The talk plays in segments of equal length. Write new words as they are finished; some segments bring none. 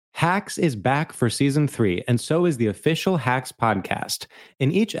Hacks is back for season 3, and so is the official Hacks podcast.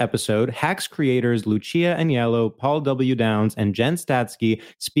 In each episode, Hacks creators Lucia Aniello, Paul W. Downs, and Jen Statsky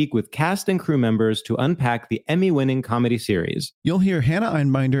speak with cast and crew members to unpack the Emmy-winning comedy series. You'll hear Hannah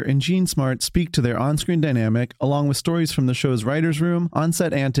Einbinder and Jean Smart speak to their on-screen dynamic, along with stories from the show's writer's room,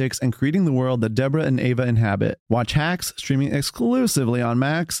 on-set antics, and creating the world that Deborah and Ava inhabit. Watch Hacks, streaming exclusively on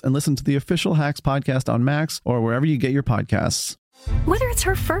Max, and listen to the official Hacks podcast on Max or wherever you get your podcasts. Whether it's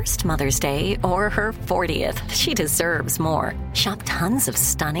her first Mother's Day or her 40th, she deserves more. Shop tons of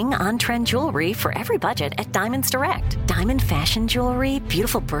stunning on-trend jewelry for every budget at Diamonds Direct. Diamond fashion jewelry,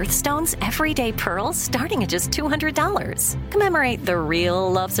 beautiful birthstones, everyday pearls starting at just $200. Commemorate the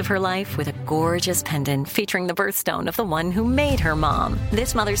real loves of her life with a gorgeous pendant featuring the birthstone of the one who made her mom.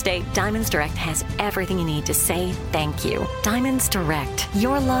 This Mother's Day, Diamonds Direct has everything you need to say thank you. Diamonds Direct.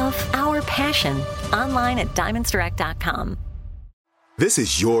 Your love, our passion. Online at diamondsdirect.com. This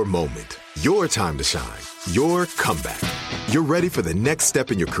is your moment, your time to shine, your comeback. You're ready for the next step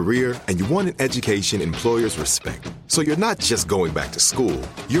in your career, and you want an education employers respect. So you're not just going back to school,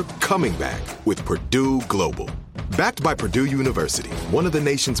 you're coming back with Purdue Global. Backed by Purdue University, one of the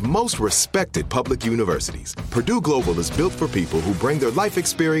nation's most respected public universities, Purdue Global is built for people who bring their life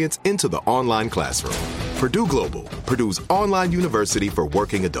experience into the online classroom. Purdue Global, Purdue's online university for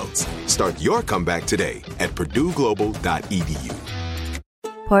working adults. Start your comeback today at purdueglobal.edu.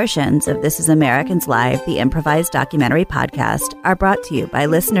 Portions of This Is Americans Live, the improvised documentary podcast, are brought to you by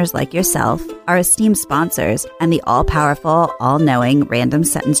listeners like yourself, our esteemed sponsors, and the all-powerful, all-knowing Random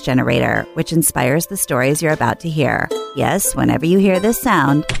Sentence Generator, which inspires the stories you're about to hear. Yes, whenever you hear this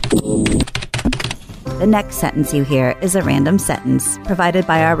sound, the next sentence you hear is a random sentence provided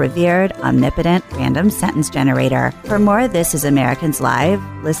by our revered, omnipotent Random Sentence Generator. For more This Is Americans Live,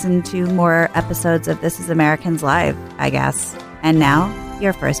 listen to more episodes of This Is Americans Live, I guess. And now,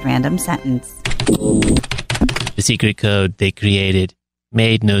 your first random sentence. The secret code they created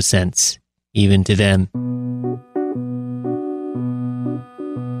made no sense, even to them.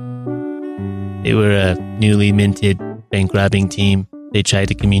 They were a newly minted bank robbing team. They tried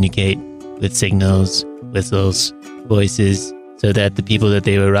to communicate with signals, whistles, voices, so that the people that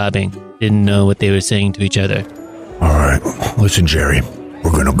they were robbing didn't know what they were saying to each other. All right, listen, Jerry,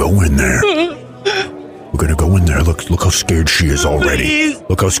 we're gonna go in there. We're gonna go in there. Look how scared she is already. Please.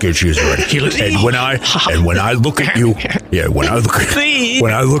 Look how scared she is already. And when I look at you, when I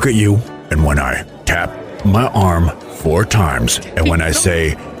look at you, and when I tap my arm 4 times, and when I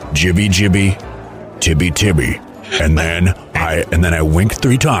say jibby jibby, tibby tibby, and then I wink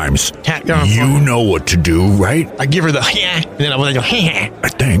 3 times, you know what to do, right? I give her the and then I want to go I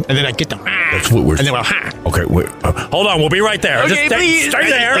think, and then I get the that's what we're. and then we'll Okay, wait. Hold on, we'll be right there. Okay, Just please. stay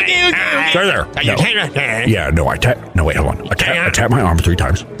there. Okay. Stay there. No. Yeah, no, I tap. No, wait, hold on. I tap my arm 3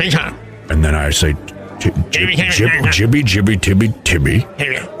 times, and then I say, jibby, jibby, tibby, tibby,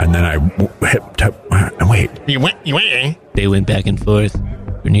 and then I tap. And wait. You went. They went back and forth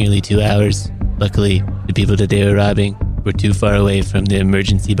for nearly 2 hours. Luckily, the people that they were robbing were too far away from the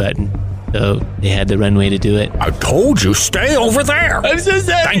emergency button, so they had the runway to do it. I told you, stay over there. I'm so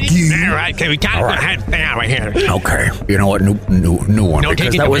sorry. Thank you. All right, okay, we got right here. Okay, you know what? New one. No,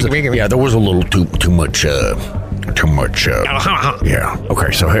 because that was there was a little too much. Yeah.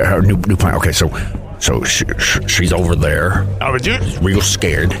 Okay, so new plan. Okay, so she's over there. Real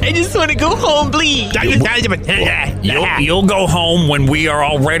scared. I just want to go home, please. You'll go home when we are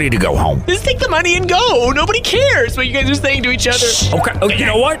all ready to go home. Just take the money and go. Nobody cares what you guys are saying to each other. Okay, you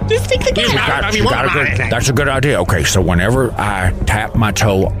know what? Just take the cash. That's a good idea. Okay, so whenever I tap my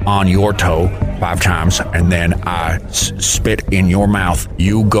toe on your toe 5 times and then I spit in your mouth,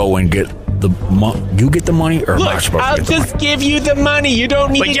 you go and get you get the money, or am I supposed I'll to get the money? just give you the money. You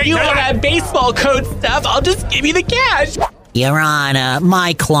don't need to do all that baseball code stuff. I'll just give you the cash. Your Honor,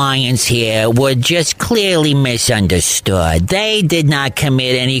 my clients here were just clearly misunderstood. They did not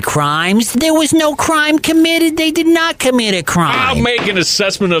commit any crimes. There was no crime committed. They did not commit a crime. I'll make an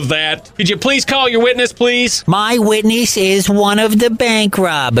assessment of that. Could you please call your witness, please? My witness is one of the bank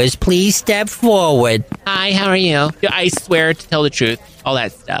robbers. Please step forward. Hi, how are you? I swear to tell the truth. All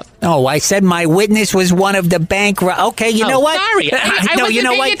that stuff. Oh, I said my witness was one of the bank robbers. Okay, you know what? Sorry. No, you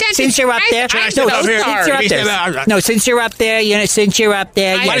know what? Since you're up there. Since you're up there,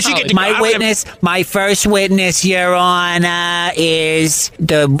 my witness, my first witness, Your Honor, is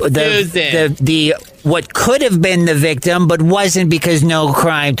the what could have been the victim, but wasn't because no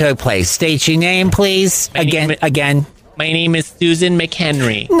crime took place. State your name, please. Again. My name is Susan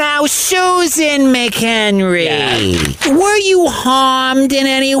McHenry. Now, Susan McHenry, Yeah. were you harmed in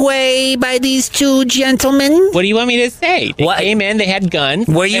any way by these two gentlemen? What do you want me to say? They came in, they had guns.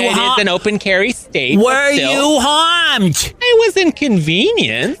 Were you and it harmed? is an open carry state. Were but still, you harmed? I was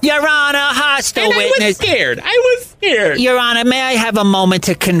inconvenienced. Your Honor, hostile And witness. I was scared. Your Honor, may I have a moment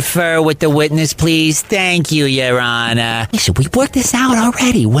to confer with the witness, please? Thank you, Your Honor. Listen, we worked this out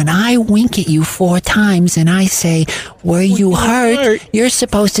already. When I wink at you 4 times and I say, were you hurt? You're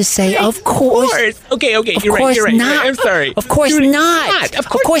supposed to say, of course. Okay, Of you're course right. not. I'm sorry. Of course not. Of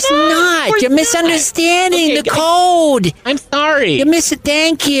course not. You're misunderstanding the code. I'm sorry.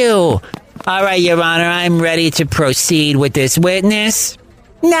 Thank you. All right, Your Honor, I'm ready to proceed with this witness.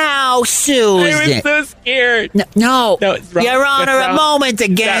 Now, Susan. I was so scared. No, it's wrong. Your Honor, That's a wrong. moment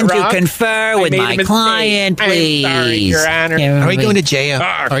again Is that to wrong? confer I with made a my mistake. client, please. I'm sorry, Your Honor. Are we going to jail?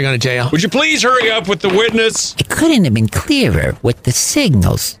 Are we going to jail? Would you please hurry up with the witness? It couldn't have been clearer with the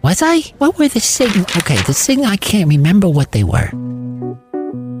signals. Was I? What were the signals? Okay, the signal, I can't remember what they were.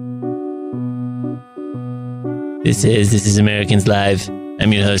 This is Americans Live.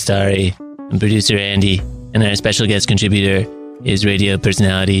 I'm your host, Ari. I'm producer Andy, and our special guest contributor is radio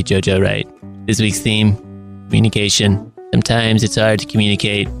personality Jojo Wright. This week's theme, communication. Sometimes it's hard to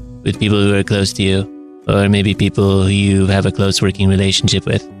communicate with people who are close to you, or maybe people who you have a close working relationship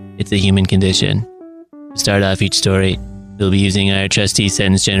with. It's a human condition. To start off each story, we'll be using our trusty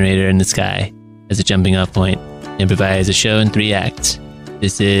sentence generator in the sky as a jumping off point to improvise a show in 3 acts.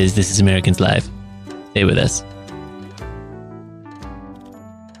 This is Americans Live. Stay with us.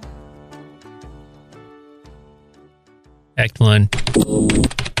 Act 1.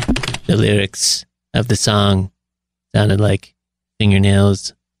 The lyrics of the song sounded like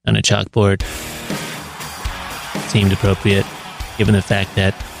fingernails on a chalkboard. Seemed appropriate, given the fact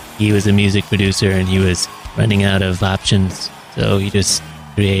that he was a music producer and he was running out of options. So he just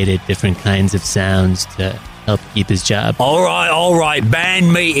created different kinds of sounds to help keep his job. All right,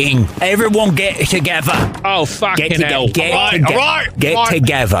 band meeting. Everyone get together. Oh, fucking hell. Get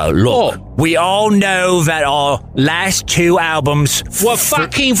together. Look, we all know that our last 2 albums were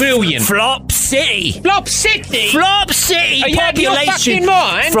fucking brilliant. Flop City. Flop City? Flop City. Are you out of your fucking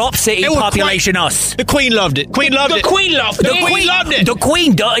mind? Flop City, population us. The Queen loved it. The Queen loved it. The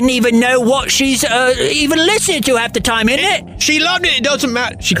Queen doesn't even know what she's even listening to half the time, isn't it? She loved it. It doesn't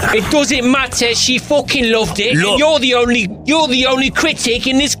matter. It doesn't matter. She fucking loved it. Look. And you're the only critic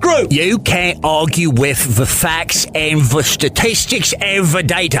in this group. You can't argue with the facts and the statistics and the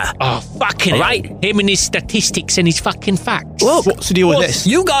data. Oh, fucking hell. Right? Him and his statistics and his fucking facts. Well, what's the deal with this?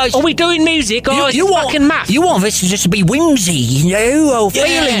 You guys... Are we doing music or is it fucking math? You want this just to be whimsy, you know? Or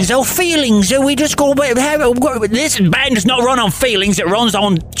feelings. We just go... This band does not run on feelings. It runs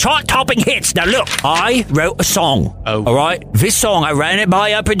on chart-topping hits. Now, look. I wrote a song. Oh. All right? This song, I ran it by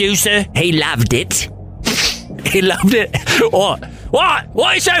a producer. He loved it. He loved it. What?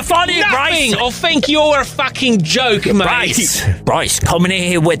 What is so funny, Nothing. Bryce? I think you're a fucking joke, mate. Bryce, coming in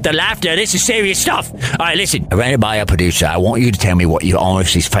here with the laughter. This is serious stuff. All right, listen. I ran it by a producer. I want you to tell me what you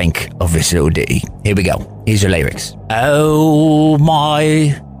honestly think of this little ditty. Here we go. Here's the lyrics. Oh,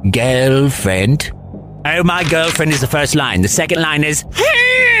 my girlfriend. Oh, my girlfriend is the first line. The second line is...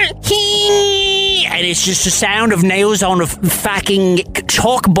 And it's just the sound of nails on a fucking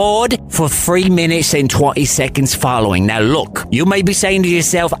chalkboard for 3 minutes and 20 seconds following. Now look, you may be saying to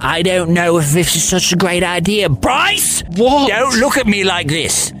yourself, I don't know if this is such a great idea. Bryce! What? Don't look at me like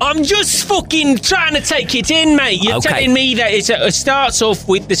this. I'm just fucking trying to take it in, mate. You're telling me that it starts off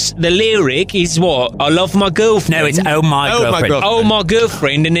with the lyric is what? I love my girlfriend. No, it's oh my girlfriend. Oh my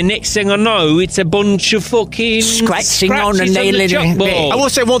girlfriend, and the next thing I know, it's a bunch of fucking scratching on the nail. I will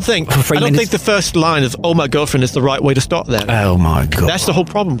say one thing. I don't think the first line of "Oh my girlfriend" is the right way to start there. Oh my god, that's the whole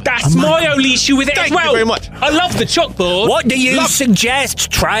problem. That's my only issue with it as well. Thank you very much. I love the chalkboard. What do you suggest,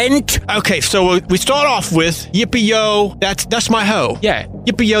 Trent? Okay, so we start off with "Yippee yo, that's my hoe." Yeah.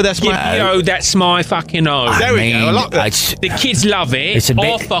 Yippee yo, that's my hoe. Yo, that's my fucking hoe. There we go. I like that. The kids love it. It's a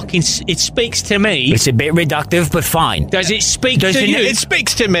bit, it speaks to me. It's a bit reductive, but fine. Does it speak to you? It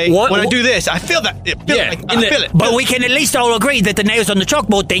speaks to me when I do this. I feel that. I feel it. But we can at least all agree that the nails on the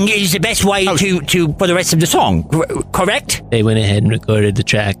chalkboard thing is the best way to for the rest of the song. Correct? They went ahead and recorded the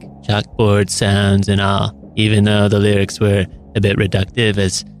track, chalkboard sounds and all. Even though the lyrics were a bit reductive,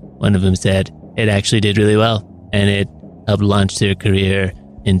 as one of them said, it actually did really well, and it helped launch their career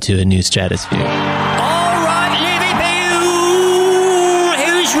into a new stratosphere. All right, Liverpool,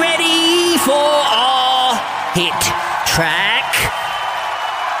 who's ready for our hit track?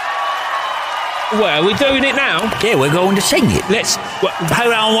 Well, we're doing it now. Yeah, we're going to sing it. Let's...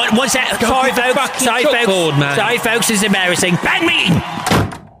 Hold on, what's that? Sorry, folks. Sorry, folks, it's embarrassing. Bang me!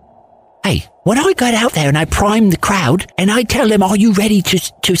 Hey, when I got out there and I primed the crowd and I tell them, are you ready to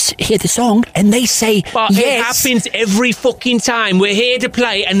hear the song? And they say, but yes. It happens every fucking time. We're here to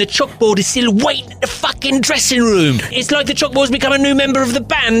play and the chalkboard is still waiting at the fucking dressing room. It's like the chalkboard's become a new member of the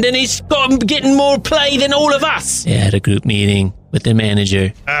band and he's getting more play than all of us. They had a group meeting with their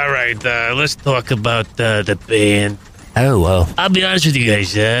manager. All right, let's talk about the band. Oh, well. I'll be honest with you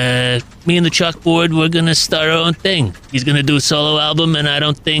guys. Me and the chalkboard, we're going to start our own thing. He's going to do a solo album, and I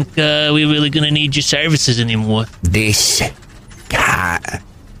don't think we're really going to need your services anymore. This can't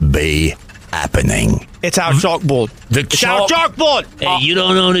be happening. It's our chalkboard. It's our chalkboard! Hey, you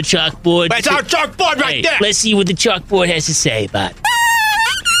don't own a chalkboard. It's our chalkboard right there! Let's see what the chalkboard has to say about it.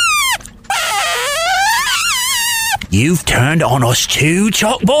 You've turned on us too,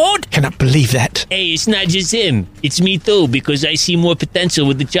 chalkboard? Cannot believe that. Hey, it's not just him. It's me too, because I see more potential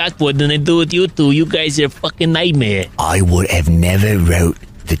with the chalkboard than I do with you two. You guys are a fucking nightmare. I would have never wrote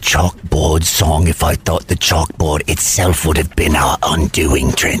the chalkboard song if I thought the chalkboard itself would have been our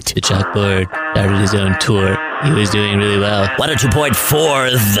undoing, Trent. The chalkboard started his own tour. He was doing really well.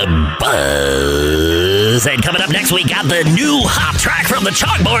 102.4 The Buzz. And coming up next, we got the new hot track from the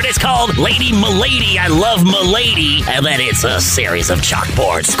chalkboard. It's called Lady Milady. I Love Milady. And then it's a series of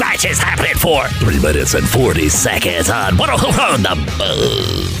chalkboard scratches happening for 3 minutes and 40 seconds on 102.4 The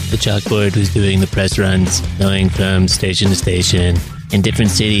Buzz. The chalkboard was doing the press runs, going from station to station in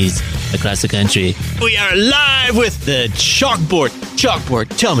different cities across the country. We are live with the chalkboard. Chalkboard,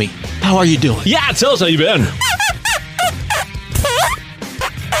 tell me, how are you doing? Yeah, tell us how you been.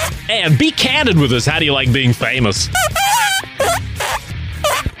 And be candid with us. How do you like being famous?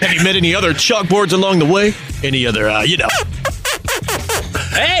 Have you met any other chalkboards along the way? Any other,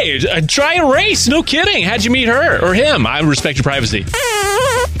 Hey, try a race. No kidding. How'd you meet her or him? I respect your privacy.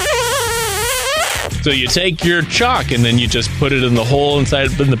 So you take your chalk and then you just put it in the hole in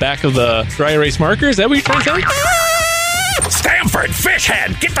the back of the dry erase marker? Is that what you're trying to say? Stanford,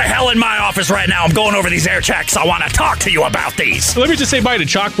 Fishhead, get the hell in my office right now. I'm going over these air checks. I want to talk to you about these. Let me just say bye to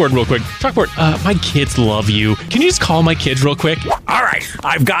Chalkboard real quick. Chalkboard, my kids love you. Can you just call my kids real quick? All right,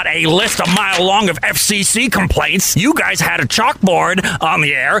 I've got a list a mile long of FCC complaints. You guys had a chalkboard on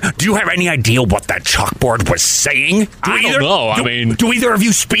the air. Do you have any idea what that chalkboard was saying? I don't know. Do either of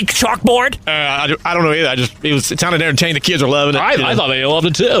you speak chalkboard? I don't know either. It sounded entertaining. The kids are loving it. I thought they loved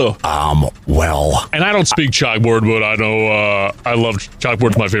it too. Well. And I don't speak chalkboard, but I know I love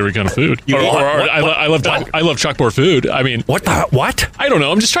chalkboard's my favorite kind of food. I love chalkboard food. I mean, what? I don't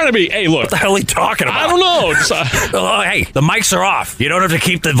know. I'm just trying to be. Hey, look. What the hell are you talking about? I don't know. Just, hey, the mics are off. You don't have to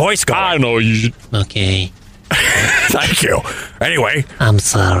keep the voice going. I know you should. Okay. Thank you. Anyway, I'm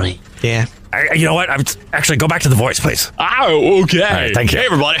sorry. Yeah. You know what? Actually, go back to the voice, please. Oh, okay. All right, thank you. Hey,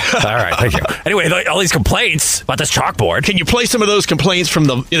 everybody. All right, thank you. Anyway, all these complaints about this chalkboard. Can you play some of those complaints from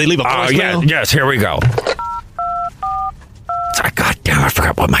they leave a voicemail? Yes, here we go. God damn, I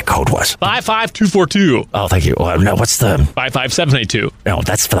forgot what my code was. 55242. Oh, thank you. No, what's the... 55782. No,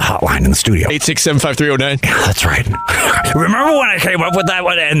 that's for the hotline in the studio. 8675309. Yeah, that's right. Remember when I came up with that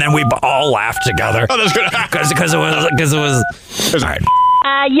one and then we all laughed together? Oh, that's good. Because it was... All right.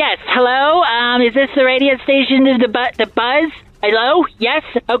 Yes. Hello. Is this the radio station, the Buzz? Hello? Yes?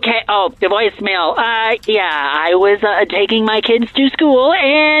 Okay. Oh, the voicemail. Yeah, I was taking my kids to school,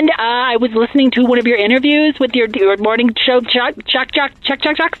 and I was listening to one of your interviews with your morning show, Chuck,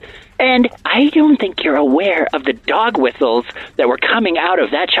 and I don't think you're aware of the dog whistles that were coming out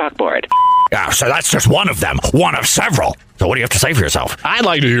of that chalkboard. Yeah, so that's just one of them. One of several. So what do you have to say for yourself? I'd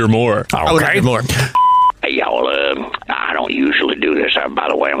like to hear more. Okay. I would like to hear more. Hey, y'all, I don't usually do this. By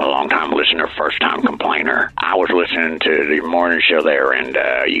the way, I'm a long-time listener, first-time complainer. I was listening to the morning show there, and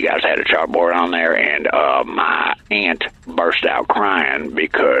you guys had a chalkboard on there, and my aunt burst out crying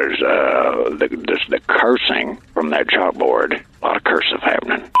because the cursing from that chalkboard, a lot of cursive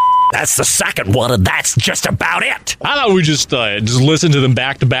happening. That's the second one, and that's just about it. I thought we just listen to them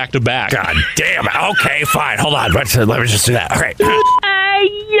back to back to back. God damn it. Okay, fine. Hold on. Let me just do that. All right.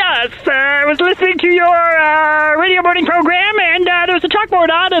 Yes, I was listening to your radio morning program, and there was a chalkboard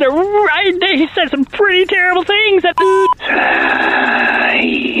on it. He said some pretty terrible things.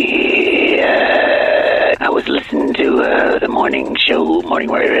 I was listening to the morning show, Morning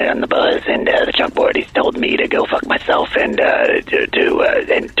Warrior on the Buzz, and the chalkboard, he's told me to go fuck myself and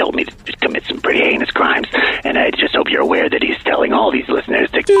told me to commit some pretty heinous crimes. And I just hope you're aware that he's telling all these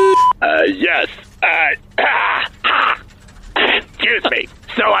listeners to... Yes. Excuse me.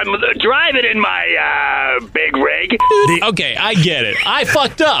 so I'm driving in my big rig. Okay, I get it. I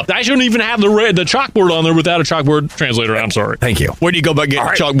fucked up. I shouldn't even have the chalkboard on there without a chalkboard translator. I'm sorry. Thank you. Where do you go about getting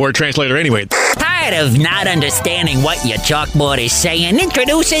a chalkboard translator anyway? Tired of not understanding what your chalkboard is saying?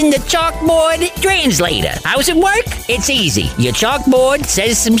 Introducing the chalkboard translator. How's it work? It's easy. Your chalkboard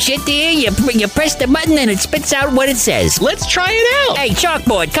says some shit there, you press the button and it spits out what it says. Let's try it out. Hey,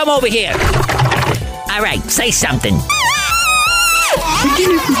 chalkboard, come over here. All right, say something.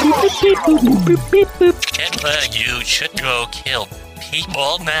 You should go kill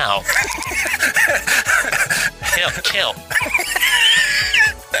people now. Kill.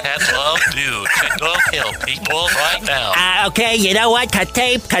 Hello, dude. Should go kill people right now. Okay, you know what? Cut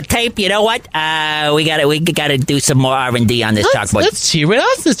tape. You know what? We gotta do some more R&D on this chalkboard. Let's see what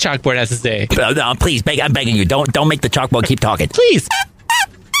else this chalkboard has to say. No, please, I'm begging you. Don't make the chalkboard keep talking. Please.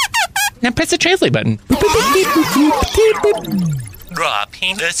 Now press the translate button. Draw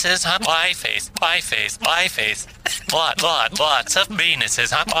penises on my face. Lots of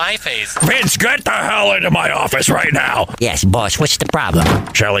penises on my face. Vince, get the hell into my office right now. Yes, boss. What's the problem?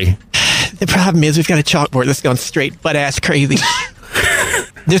 Shelley. The problem is we've got a chalkboard that's gone straight butt-ass crazy.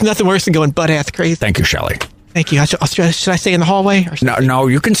 There's nothing worse than going butt-ass crazy. Thank you, Shelley. Thank you. Should I stay in the hallway? No,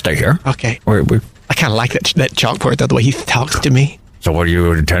 you can stay here. Okay. I kind of like that chalkboard, though, the way he talks to me. So what do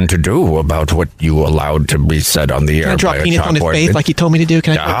you intend to do about what you allowed to be said on the air? Can I draw penis on his face like he told me to do?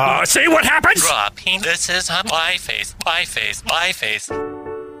 Can I? See what happens? Draw penises on my face.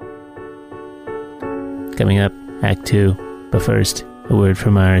 Coming up, Act 2. But first, a word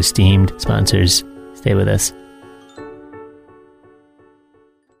from our esteemed sponsors. Stay with us.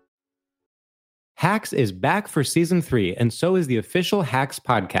 Hacks is back for season 3, and so is the official Hacks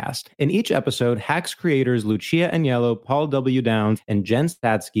podcast. In each episode, Hacks creators Lucia Aniello, Paul W. Downs, and Jen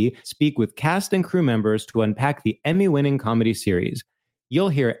Statsky speak with cast and crew members to unpack the Emmy-winning comedy series. You'll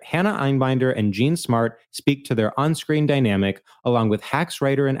hear Hannah Einbinder and Jean Smart speak to their on-screen dynamic, along with Hacks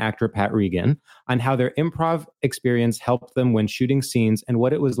writer and actor Pat Regan, on how their improv experience helped them when shooting scenes and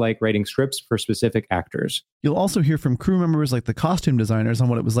what it was like writing scripts for specific actors. You'll also hear from crew members like the costume designers on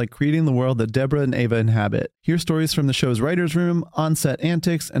what it was like creating the world that Deborah and Ava inhabit. Hear stories from the show's writer's room, on-set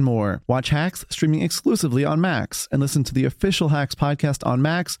antics, and more. Watch Hacks streaming exclusively on Max, and listen to the official Hacks podcast on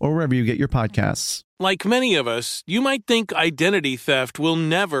Max or wherever you get your podcasts. Like many of us, you might think identity theft will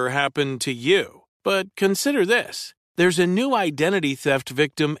never happen to you. But consider this. There's a new identity theft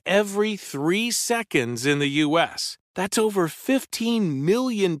victim every 3 seconds in the U.S. That's over 15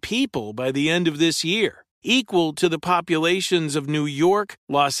 million people by the end of this year, equal to the populations of New York,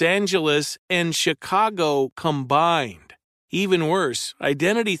 Los Angeles, and Chicago combined. Even worse,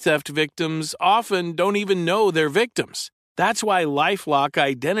 identity theft victims often don't even know they're victims. That's why LifeLock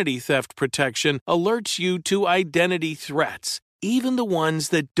Identity Theft Protection alerts you to identity threats, even the ones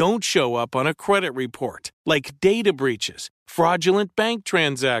that don't show up on a credit report, like data breaches, fraudulent bank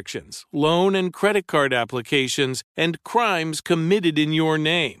transactions, loan and credit card applications, and crimes committed in your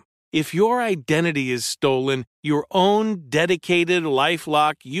name. If your identity is stolen, your own dedicated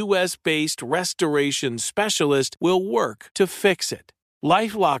LifeLock U.S.-based restoration specialist will work to fix it.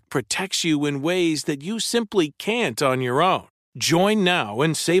 LifeLock protects you in ways that you simply can't on your own. Join now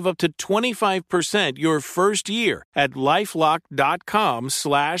and save up to 25% your first year at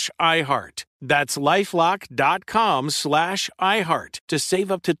LifeLock.com/iHeart. That's LifeLock.com/iHeart to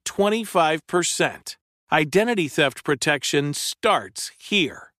save up to 25%. Identity theft protection starts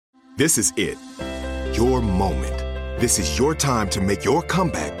here. This is it. Your moment. This is your time to make your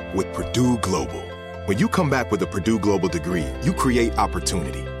comeback with Purdue Global. When you come back with a Purdue Global degree, you create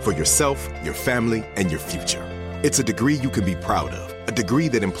opportunity for yourself, your family, and your future. It's a degree you can be proud of, a degree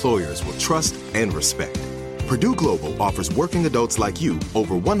that employers will trust and respect. Purdue Global offers working adults like you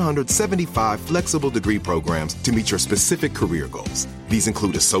over 175 flexible degree programs to meet your specific career goals. These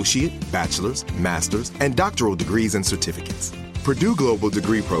include associate, bachelor's, master's, and doctoral degrees and certificates. Purdue Global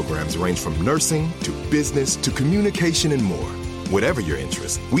degree programs range from nursing to business to communication and more. Whatever your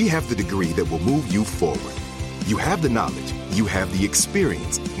interest, we have the degree that will move you forward. You have the knowledge, you have the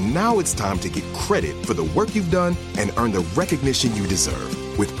experience. Now it's time to get credit for the work you've done and earn the recognition you deserve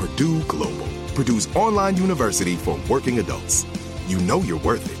with Purdue Global, Purdue's online university for working adults. You know you're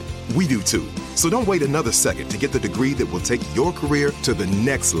worth it. We do too. So don't wait another second to get the degree that will take your career to the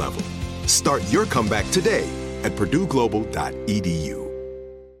next level. Start your comeback today at purdueglobal.edu.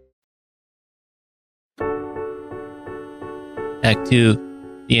 Act 2,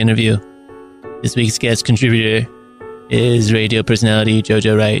 the interview. This week's guest contributor is radio personality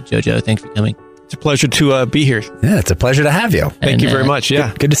Jojo Wright. Jojo, thanks for coming. It's a pleasure to be here. Yeah, it's a pleasure to have you. Thank you very much.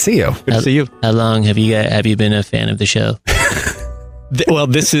 Yeah, good to see you. Good to see you. How long have you been a fan of the show?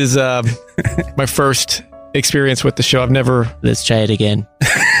 This is my first experience with the show. I've never. Let's try it again.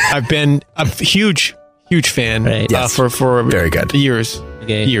 I've been a huge fan for very good years.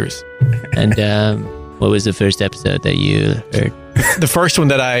 Okay. Years. And what was the first episode that you heard? The first one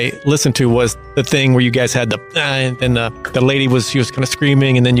that I listened to was the thing where you guys had and the lady she was kind of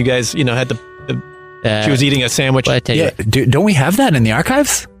screaming, and then you guys had the she was eating a sandwich. Well, don't we have that in the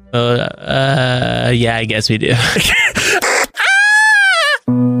archives? Yeah, I guess we do.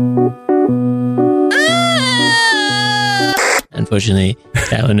 Unfortunately,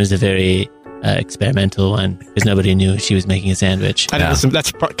 that one was a very experimental one because nobody knew she was making a sandwich. I didn't listen.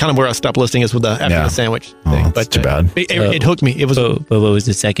 That's kind of where I stopped listening is with after the sandwich thing. That's too bad. It hooked me. It was. But what was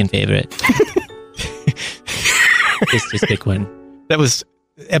the second favorite? just pick one. That was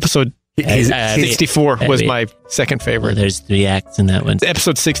episode 64 was my second favorite. Well, there's 3 acts in that one.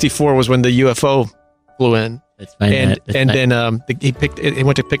 Episode 64 was when the UFO flew in. Let's find then he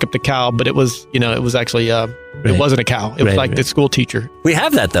went to pick up the cow, but it was actually it wasn't a cow. It was like the school teacher. We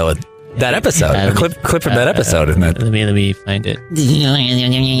have that though. That episode, a clip from that episode, isn't it? Let me find it. We don't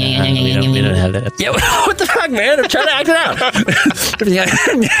have that episode. Yeah, what the fuck, man? I'm trying to act it out.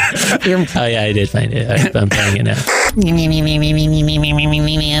 Oh yeah, I did find it. I'm playing it now.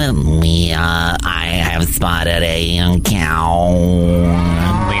 I have spotted a young cow.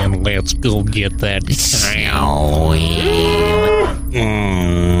 Let's go get that cow.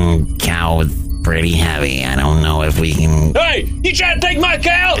 Cow is pretty heavy. I don't know if we can... Hey, you trying to take my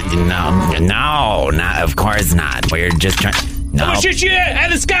cow? No, not, of course not. We're just trying... No. I'm gonna shoot you out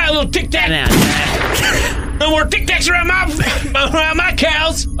of the sky, a little tic-tac. No more tic-tacs around my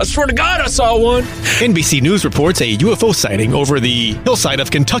cows. I swear to God, I saw one. NBC News reports a UFO sighting over the hillside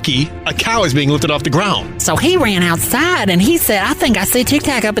of Kentucky. A cow is being lifted off the ground. So he ran outside and he said, I think I see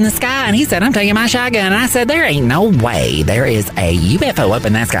Tic-Tac up in the sky. And he said, I'm taking my shotgun. And I said, there ain't no way there is a UFO up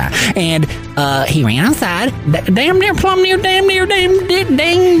in that sky. And he ran outside. Damn near, plumb near, damn near,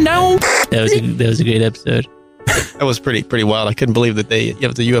 ding dong. That was a great episode. That was pretty wild. I couldn't believe that it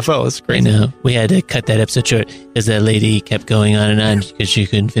was a UFO. It's crazy. I know. We had to cut that episode short because that lady kept going on and on because she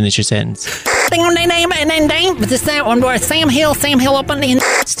couldn't finish her sentence. Sam Hill up on the...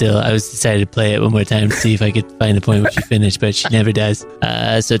 Still, I was decided to play it one more time to see if I could find the point where she finished, but she never does.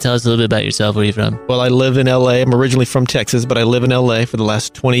 So tell us a little bit about yourself. Where are you from? Well, I live in L.A. I'm originally from Texas, but I live in L.A. for the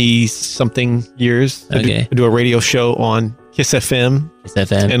last 20-something years. Okay. I do a radio show on Kiss FM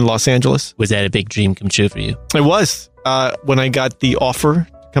in Los Angeles. Was that a big dream come true for you? It was. When I got the offer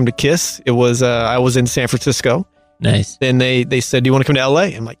to come to Kiss, it was I was in San Francisco. Nice. Then they said, do you want to come to LA?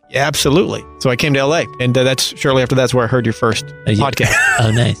 I'm like, yeah, absolutely. So I came to LA, and that's shortly after that's where I heard your first podcast. Oh,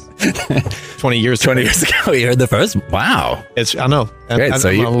 nice. 20 years ago, you heard the first? Wow. I know. Great. So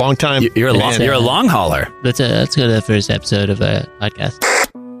you're a long time. You're a long hauler. Let's go to the first episode of a podcast.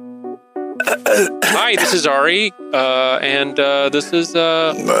 Hi, this is Ari, and this is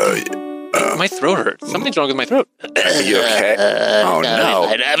my throat hurts. Something's wrong with my throat. Are you okay? Oh no,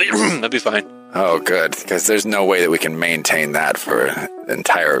 that'd be fine. Oh, good, because there's no way that we can maintain that for the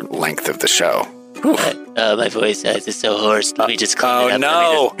entire length of the show. My voice is so hoarse. Let me just clean it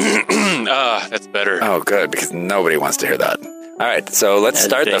up. No. That's better. Oh, good, because nobody wants to hear that. All right, so let's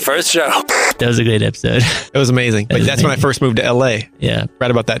start the first show. That was a great episode. It was amazing. But that's when I first moved to L.A. Yeah.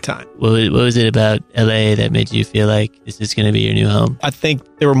 Right about that time. What was it about L.A. that made you feel like this is going to be your new home? I think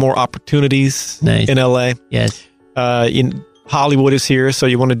there were more opportunities in L.A. Yes. In Hollywood is here, so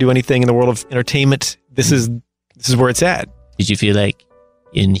you want to do anything in the world of entertainment, this is where it's at. Did you feel like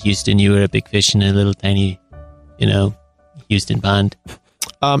in Houston you were a big fish in a little tiny, Houston pond?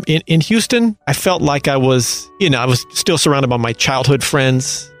 In Houston, I felt like I was still surrounded by my childhood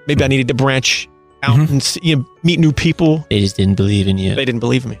friends. Maybe I needed to branch out and meet new people. They just didn't believe in you. They didn't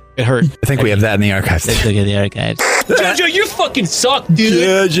believe in me. It hurt. I think we have that in the archives. Let's look at the archives. Jojo, you fucking suck, dude.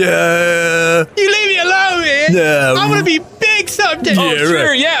 Jojo. You leave me alone, man. No. I want to be big someday. Oh, sure,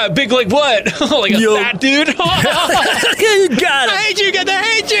 right. Yeah. Big like what? Like a fat dude? You got it. I hate you. I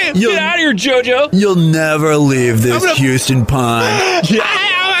hate you. Get out of here, Jojo. You'll never leave this Houston pond.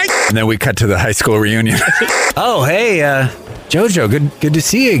 And then we cut to the high school reunion. Oh, hey, Jojo, good to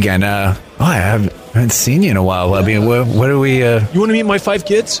see you again. I haven't seen you in a while. I mean, what are we... You want to meet my 5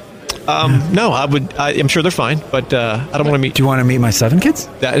 kids? No, I'm sure they're fine, but I don't want to meet... Do you want to meet my 7 kids?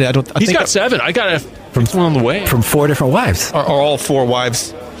 He's got 7. I got one on the way. From 4 different wives. Are all 4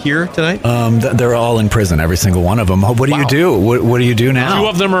 wives here tonight? They're all in prison, every single one of them. What do you do? What do you do now? 2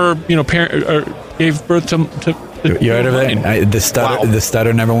 of them are, gave birth to You heard of it? The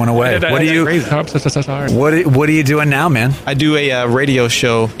stutter never went away. What are you doing now, man? I do a radio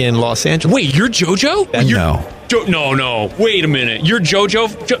show in Los Angeles. Wait, you're JoJo? No. Wait a minute. You're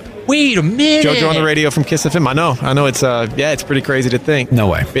JoJo? Wait a minute. JoJo on the radio from Kiss FM. I know. It's pretty crazy to think. No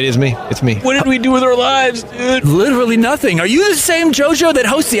way. It is me. It's me. What did we do with our lives, dude? Literally nothing. Are you the same JoJo that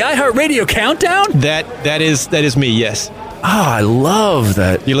hosts the iHeartRadio Countdown? That is me. Yes. Oh, I love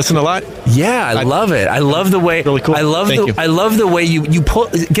that. You listen a lot? Yeah, I love it. I love the way. Really cool. I love the way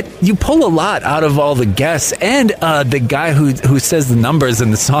you pull a lot out of all the guests and the guy who says the numbers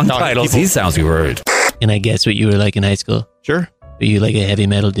and the song titles. He sounds weird. Can I guess what you were like in high school? Sure. Were you like a heavy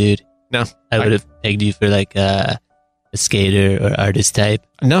metal dude? No. I would have pegged you for like a skater or artist type.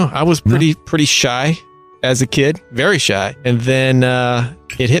 No, I was pretty shy as a kid, very shy. And then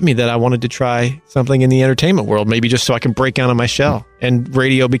it hit me that I wanted to try something in the entertainment world, maybe just so I can break out of my shell. And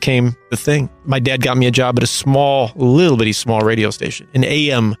radio became the thing. My dad got me a job at a little bitty small radio station, an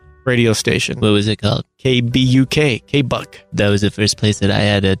AM radio station. What was it called? KBUK, K-Buck. That was the first place that I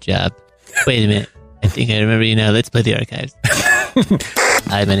had a job. Wait a minute. I think I remember you now. Let's play the archives.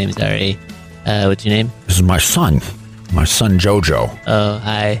 Hi, my name is Ari. What's your name? This is my son Jojo. Oh,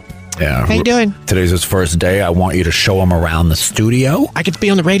 hi. Yeah. How you doing? Today's his first day. I want you to show him around the studio. I get to be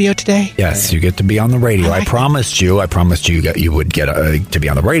on the radio today? Yes, you get to be on the radio. I promised you you would get to be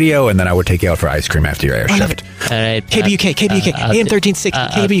on the radio, and then I would take you out for ice cream after your air shift. All right. KBUK, AM 1360,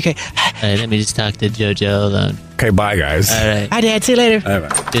 KBUK. Let me just talk to JoJo alone. Okay, bye, guys. All right. Hi, Dad. See you later. All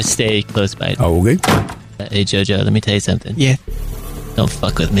right. Just stay close by. Oh, okay. Hey, JoJo, let me tell you something. Yeah. Don't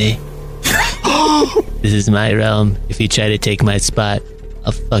fuck with me. This is my realm. If you try to take my spot,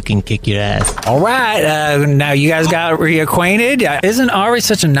 I'll fucking kick your ass. All right. Now you guys got reacquainted. Isn't Ari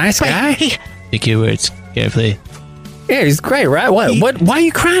such a nice guy? Pick your words carefully. Yeah, he's great, right? What? Why are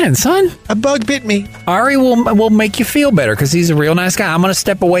you crying, son? A bug bit me. Ari will make you feel better because he's a real nice guy. I'm going to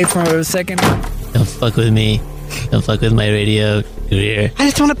step away for a second. Don't fuck with me. Don't fuck with my radio career. I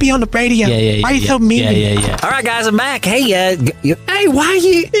just want to be on the radio. Yeah. Why are you so mean? Yeah. All right, guys, I'm back. Hey, why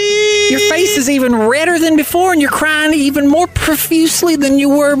your face is even redder than before, and you're crying even more profusely than you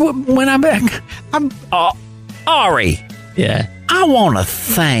were when I'm back. Ari. Yeah. I want to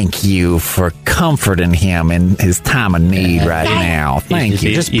thank you for comforting him in his time of need right now. Thank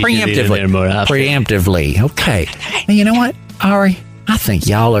you. Just preemptively. Preemptively. Okay. And you know what, Ari? I think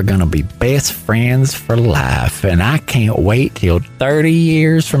y'all are going to be best friends for life, and I can't wait till 30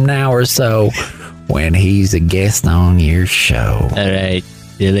 years from now or so when he's a guest on your show. All right.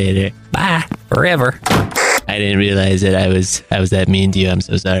 See you later. Bye. Forever. I didn't realize that I was that mean to you. I'm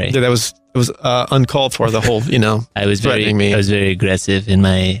so sorry. Yeah, it was uncalled for, the whole, I was threatening me. I was very aggressive in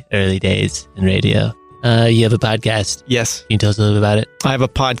my early days in radio. You have a podcast. Yes. Can you tell us a little bit about it? I have a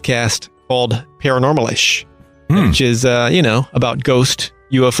podcast called Paranormal-ish, which is, about ghost,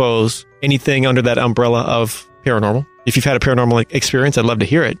 UFOs, anything under that umbrella of paranormal. If you've had a paranormal experience, I'd love to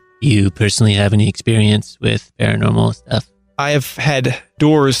hear it. You personally have any experience with paranormal stuff? I have had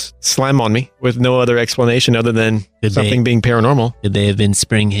doors slam on me with no other explanation other than something being paranormal. Could they have been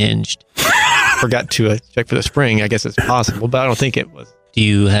spring hinged? Forgot to check for the spring. I guess it's possible, but I don't think it was. Do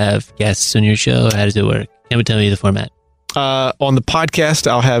you have guests on your show? How does it work? Can you tell me the format? On the podcast,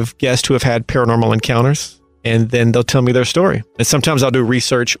 I'll have guests who have had paranormal encounters, and then they'll tell me their story. And sometimes I'll do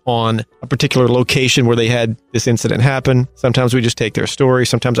research on a particular location where they had this incident happen. Sometimes we just take their story.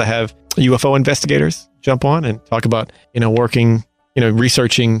 Sometimes I have UFO investigators jump on and talk about, working,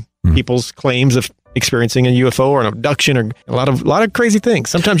 researching people's claims of experiencing a UFO or an abduction or a lot of crazy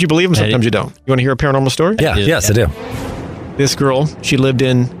things. Sometimes you believe them, sometimes you don't. You want to hear a paranormal story? Yeah, I do. This girl, she lived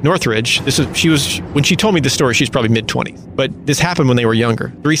in Northridge. When she told me this story, she's probably mid-20s. But this happened when they were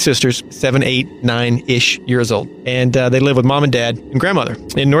younger. 3 sisters, 7, 8, 9-ish years old. And they lived with mom and dad and grandmother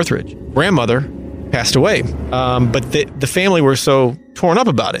in Northridge. Grandmother passed away. But the family were so torn up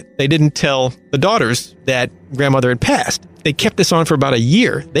about it. They didn't tell the daughters that grandmother had passed. They kept this on for about a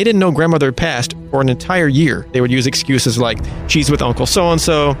year. They didn't know grandmother had passed for an entire year. They would use excuses like, she's with Uncle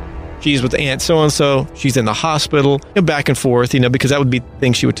so-and-so, she's with Aunt so-and-so, she's in the hospital, back and forth, because that would be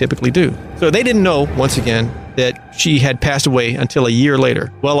things she would typically do. So they didn't know, once again, that she had passed away until a year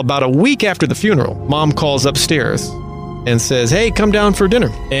later. Well, about a week after the funeral, mom calls upstairs and says, hey, come down for dinner.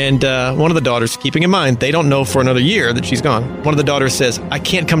 And one of the daughters, keeping in mind, they don't know for another year that she's gone. One of the daughters says, I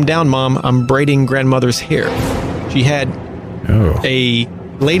can't come down, Mom. I'm braiding grandmother's hair. She had a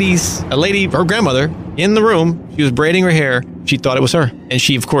lady, her grandmother, in the room. She was braiding her hair. She thought it was her. And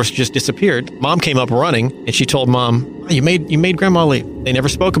she, of course, just disappeared. Mom came up running, and she told Mom, you made Grandma leave. They never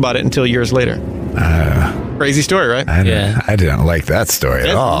spoke about it until years later. Crazy story, right? I didn't like that story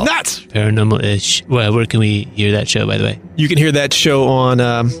at all. Nuts! Paranormal-ish. Well, where can we hear that show, by the way? You can hear that show on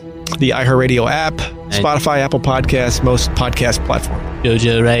the iHeartRadio app, Spotify, Apple Podcasts, most podcast platforms.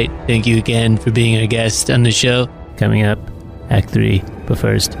 Jojo, right? Thank you again for being our guest on the show. Coming up, Act 3. But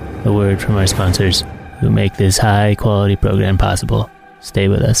first, a word from our sponsors who make this high-quality program possible. Stay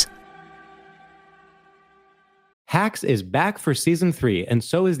with us. Hacks is back for season 3, and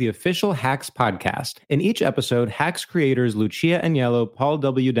so is the official Hacks podcast. In each episode, Hacks creators Lucia Aniello, Paul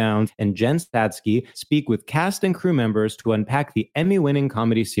W. Downs, and Jen Statsky speak with cast and crew members to unpack the Emmy-winning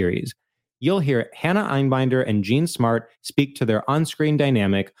comedy series. You'll hear Hannah Einbinder and Jean Smart speak to their on-screen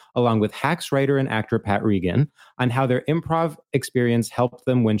dynamic, along with Hacks writer and actor Pat Regan, on how their improv experience helped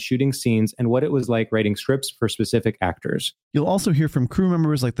them when shooting scenes and what it was like writing scripts for specific actors. You'll also hear from crew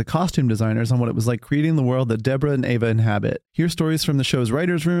members like the costume designers on what it was like creating the world that Deborah and Ava inhabit. Hear stories from the show's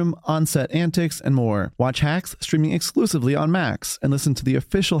writer's room, on-set antics, and more. Watch Hacks streaming exclusively on Max, and listen to the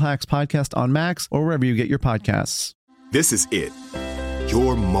official Hacks podcast on Max or wherever you get your podcasts. This is it.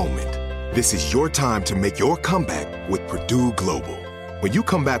 Your moment. This is your time to make your comeback with Purdue Global. When you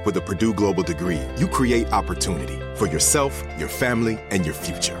come back with a Purdue Global degree, you create opportunity for yourself, your family, and your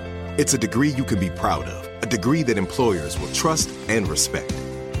future. It's a degree you can be proud of, a degree that employers will trust and respect.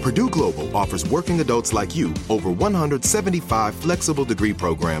 Purdue Global offers working adults like you over 175 flexible degree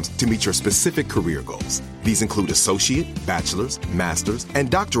programs to meet your specific career goals. These include associate, bachelor's, master's,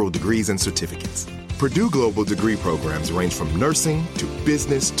 and doctoral degrees and certificates. Purdue Global degree programs range from nursing to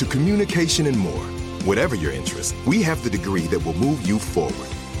business to communication and more. Whatever your interest, we have the degree that will move you forward.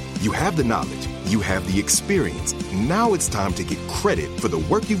 You have the knowledge, you have the experience. Now it's time to get credit for the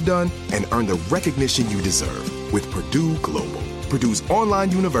work you've done and earn the recognition you deserve with Purdue Global, Purdue's online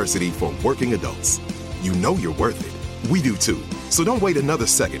university for working adults. You know you're worth it. We do too. So don't wait another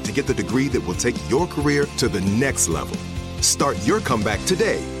second to get the degree that will take your career to the next level. Start your comeback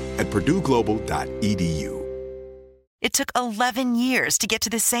today at purdueglobal.edu. It took 11 years to get to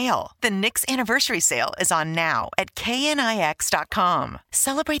this sale. The Knix Anniversary Sale is on now at knix.com.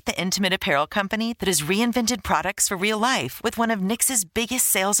 Celebrate the intimate apparel company that has reinvented products for real life with one of Knix's biggest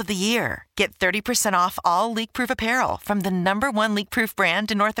sales of the year. Get 30% off all leak-proof apparel from the #1 leak-proof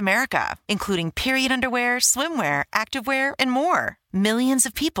brand in North America, including period underwear, swimwear, activewear, and more. Millions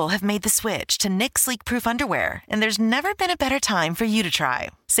of people have made the switch to Knix leak-proof underwear, and there's never been a better time for you to try.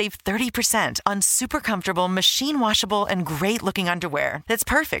 Save 30% on super comfortable, machine-washable, and great-looking underwear that's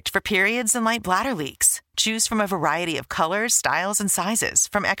perfect for periods and light bladder leaks. Choose from a variety of colors, styles, and sizes,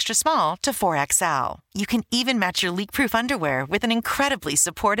 from extra small to 4XL. You can even match your leak-proof underwear with an incredibly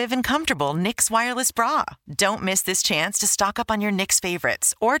supportive and comfortable Knix wireless bra. Don't miss this chance to stock up on your Knix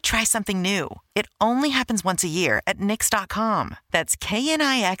favorites or try something new. It only happens once a year at Knix.com. That's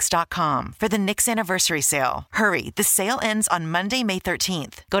knix.com for the Knix Anniversary Sale. Hurry, the sale ends on Monday, May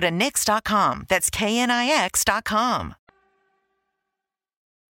 13th. Go to Knix.com. That's knix.com.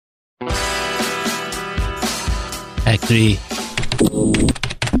 Act 3.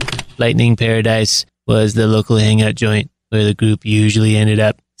 Lightning Paradise was the local hangout joint where the group usually ended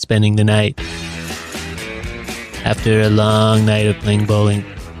up spending the night. After a long night of playing bowling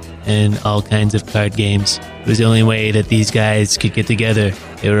and all kinds of card games, it was the only way that these guys could get together.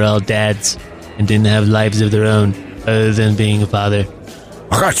 They were all dads and didn't have lives of their own other than being a father.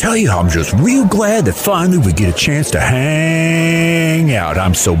 I gotta tell you, I'm just real glad that finally we get a chance to hang out.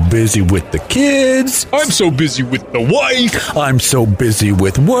 I'm so busy with the kids. I'm so busy with the wife. I'm so busy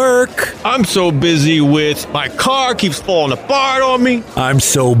with work. I'm so busy with my car keeps falling apart on me. I'm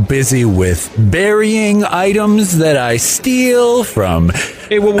so busy with burying items that I steal from...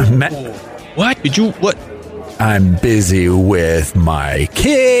 Hey, what? Did you... What? I'm busy with my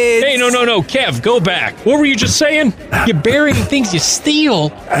kids. Hey, no, Kev, go back. What were you just saying? You're burying things you steal.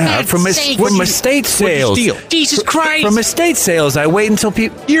 From estate sales. What'd you steal? Jesus Christ. From estate sales, I wait until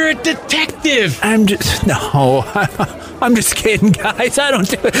people... You're a detective. I'm just kidding, guys. I don't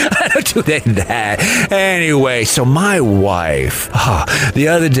do that. Anyway, so my wife, the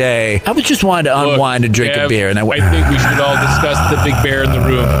other day, I was just wanted to unwind and drink a beer, and I think we should all discuss the big bear in the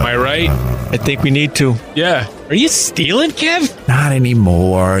room. Am I right? I think we need to. Yeah. Are you stealing, Kev? Not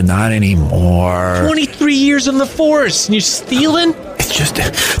anymore. 23 years in the force, and you're stealing? It's just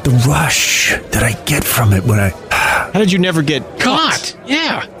the rush that I get from it when I... How did you never get caught?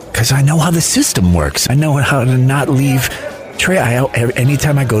 Yeah. Because I know how the system works. I know how to not leave Trey,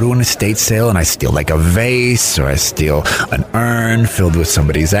 anytime I go to an estate sale and I steal like a vase or I steal an urn filled with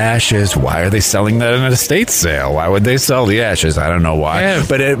somebody's ashes, why are they selling that in an estate sale? Why would they sell the ashes? I don't know why. Yeah,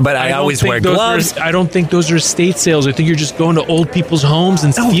 but I always wear gloves. I don't think those are estate sales. I think you're just going to old people's homes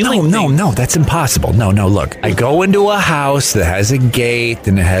and stealing things. No, that's impossible. No, look. I go into a house that has a gate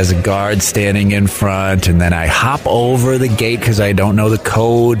and it has a guard standing in front, and then I hop over the gate because I don't know the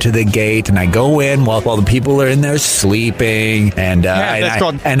code to the gate, and I go in while the people are in there sleeping, and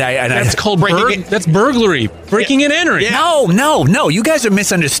that's called burglary, breaking and entering. Yeah. No, you guys are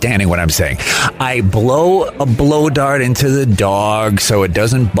misunderstanding what I'm saying. I blow a blow dart into the dog so it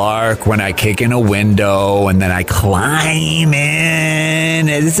doesn't bark when I kick in a window, and then I climb in.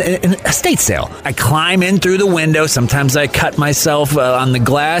 It's an estate sale. I climb in through the window. Sometimes I cut myself on the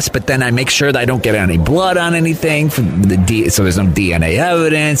glass, but then I make sure that I don't get any blood on anything so there's no DNA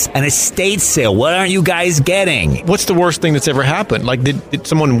evidence. An estate sale. What aren't you guys getting? What's the worst thing that's ever happened? Like, did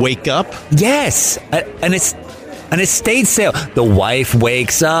someone wake up? Yes. An estate sale. The wife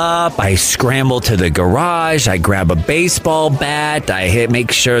wakes up. I scramble to the garage. I grab a baseball bat.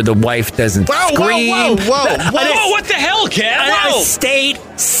 Make sure the wife doesn't scream. Whoa! What the hell, Cat? An estate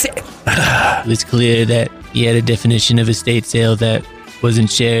It was clear that he had a definition of estate sale that wasn't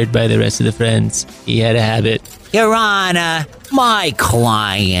shared by the rest of the friends. He had a habit. Your Honor, my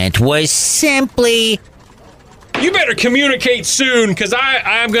client was simply... You better communicate soon, because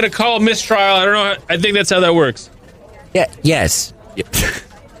I'm going to call mistrial. I don't know. I think that's how that works. Yeah. Yes.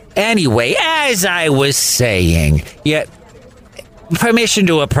 Anyway, as I was saying, permission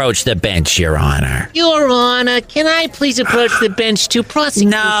to approach the bench, Your Honor. Your Honor, can I please approach the bench too?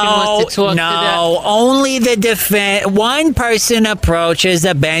 Prosecution wants to talk to No, only the defense. One person approaches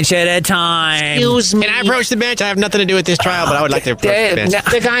the bench at a time. Excuse me. Can I approach the bench? I have nothing to do with this trial, but I would like to approach the bench.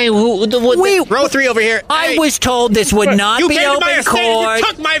 The guy who... Row 3 over here. I was told this would not be open court. You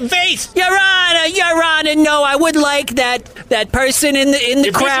took my vase. Your Honor, no, I would like that person in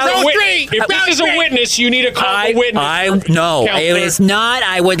the crowd. If this is a witness, you need to call a witness. No, it is not.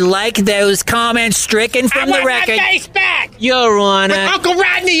 I would like those comments stricken from the record. I want my face back! Your Honor. With Uncle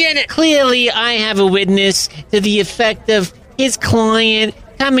Rodney in it! Clearly, I have a witness to the effect of his client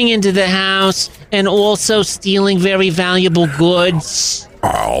coming into the house and also stealing very valuable goods.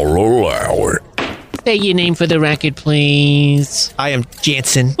 I'll allow it. Say your name for the record, please. I am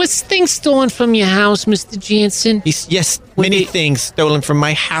Jansen. Was things stolen from your house, Mr. Jansen? Yes, many things stolen from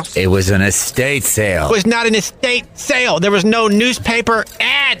my house. It was an estate sale. It was not an estate sale. There was no newspaper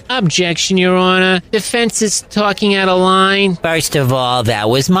ad. Objection, Your Honor. Defense is talking out of line. First of all, that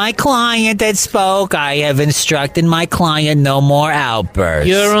was my client that spoke. I have instructed my client no more outbursts.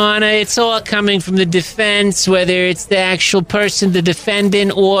 Your Honor, it's all coming from the defense, whether it's the actual person, the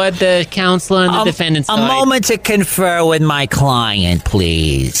defendant, or the counselor on the defendant's side. A moment to confer with my client,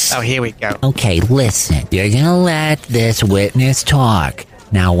 please. Oh, here we go. Okay, listen. You're going to let this witness talk.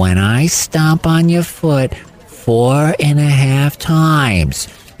 Now, when I stomp on your foot 4.5 times,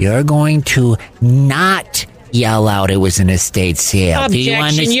 you're going to not yell out it was an estate sale.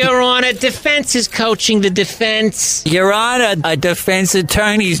 Objection, Your Honor. Defense is coaching the defense. Your Honor, a defense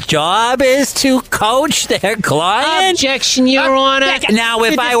attorney's job is to coach their client? Objection, Your Honor. Now,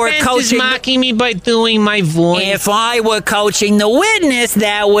 if I were coaching... The defense is mocking me by doing my voice. If I were coaching the witness,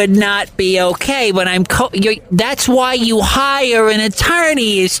 that would not be okay, but that's why you hire an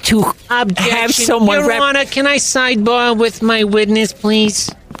attorney, is to have someone... Your Honor, can I sidebar with my witness, please?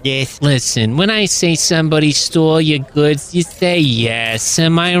 Yes. Listen, when I say somebody stole your goods, you say yes.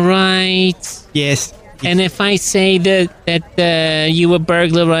 Am I right? Yes. And if I say that you were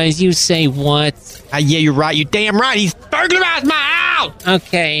burglarized, you say what? Yeah, you're right. You're damn right. He's burglarized my house.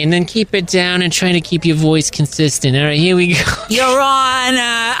 Okay, and then keep it down and try to keep your voice consistent. All right, here we go. Your Honor,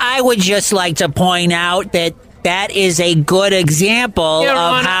 I would just like to point out that is a good example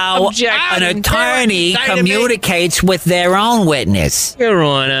of how an attorney communicates with their own witness. Your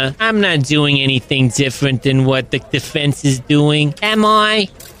Honor, I'm not doing anything different than what the defense is doing, am I?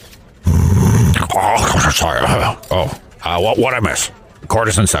 Oh, sorry. What I miss? The court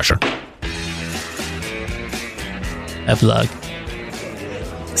is in session. Epilogue.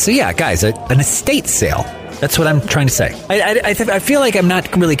 So yeah, guys, an estate sale. That's what I'm trying to say. I feel like I'm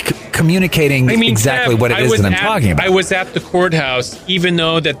not really communicating exactly what it is that I'm talking about. I was at the courthouse, even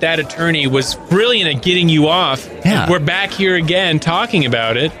though that attorney was brilliant at getting you off. Yeah. We're back here again talking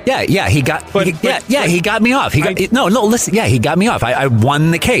about it. Yeah, he got he got me off. He got me off. I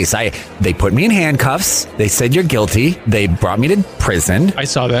won the case. They put me in handcuffs. They said you're guilty. They brought me to prison. I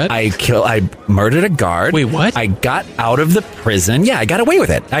saw that. I murdered a guard. Wait, what? I got out of the prison. Yeah, I got away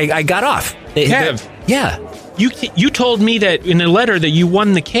with it. I got off. Kev. Yeah. You told me that in a letter that you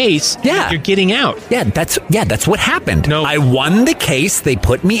won the case. Yeah. You're getting out. Yeah, that's what happened. No. I won the case. They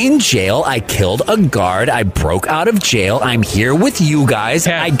put me in jail. I killed a guard. I broke out of jail. I'm here with you guys.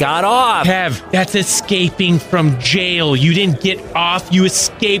 Kev, I got off. Kev, that's escaping from jail. You didn't get off. You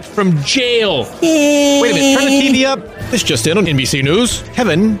escaped from jail. Wait a minute. Turn the TV up. This just in on NBC News.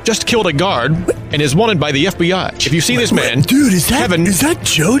 Kevin just killed a guard and is wanted by the FBI. If you see this man, dude, is that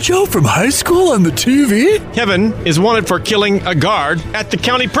JoJo from high school on the TV? Kevin is wanted for killing a guard at the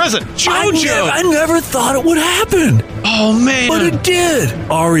county prison. JoJo! I never thought it would happen. Oh, man. But it did.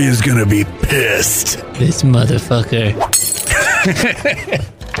 Ari is gonna be pissed. This motherfucker.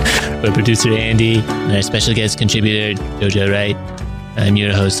 Our producer Andy and our special guest contributor Jojo Wright. I'm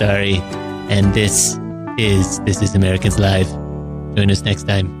your host Ari, and this is Americans Live. Join us next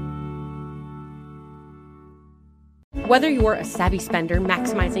time. Whether you're a savvy spender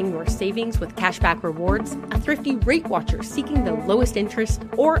maximizing your savings with cashback rewards, a thrifty rate watcher seeking the lowest interest,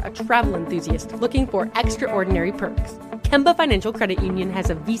 or a travel enthusiast looking for extraordinary perks, Kemba Financial Credit Union has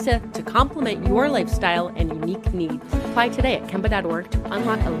a visa to complement your lifestyle and unique needs. Apply today at Kemba.org to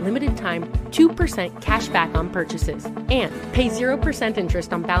unlock a limited time 2% cash back on purchases and pay 0%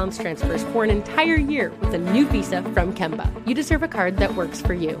 interest on balance transfers for an entire year with a new visa from Kemba. You deserve a card that works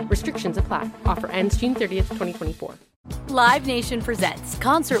for you. Restrictions apply. Offer ends June 30th, 2024. Live Nation presents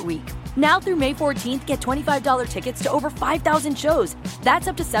Concert Week. Now through May 14th, get $25 tickets to over 5,000 shows. That's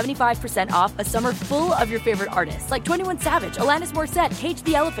up to 75% off a summer full of your favorite artists like 21 Savage, Alanis Morissette, Cage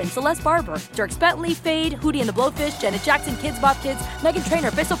the Elephant, Celeste Barber, Dierks Bentley, Fade, Hootie and the Blowfish, Janet Jackson, Kidz Bop Kids, Meghan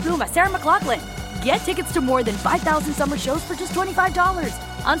Trainor, Peso Pluma, Sarah McLachlan. Get tickets to more than 5,000 summer shows for just $25.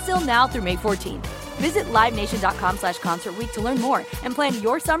 Until now through May 14th. Visit LiveNation.com/Concert Week to learn more and plan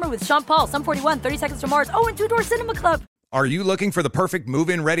your summer with Sean Paul, Sum 41, 30 Seconds to Mars, and Two Door Cinema Club. Are you looking for the perfect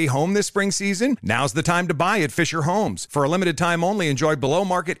move-in ready home this spring season? Now's the time to buy at Fisher Homes. For a limited time only, enjoy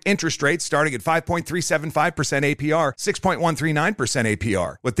below-market interest rates starting at 5.375% APR, 6.139%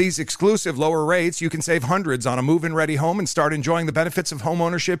 APR. With these exclusive lower rates, you can save hundreds on a move-in ready home and start enjoying the benefits of home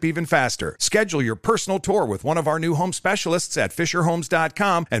ownership even faster. Schedule your personal tour with one of our new home specialists at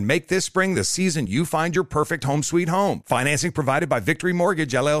FisherHomes.com and make this spring the season you find your perfect home sweet home. Financing provided by Victory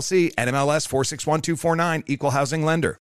Mortgage, LLC, NMLS 461249, Equal Housing Lender.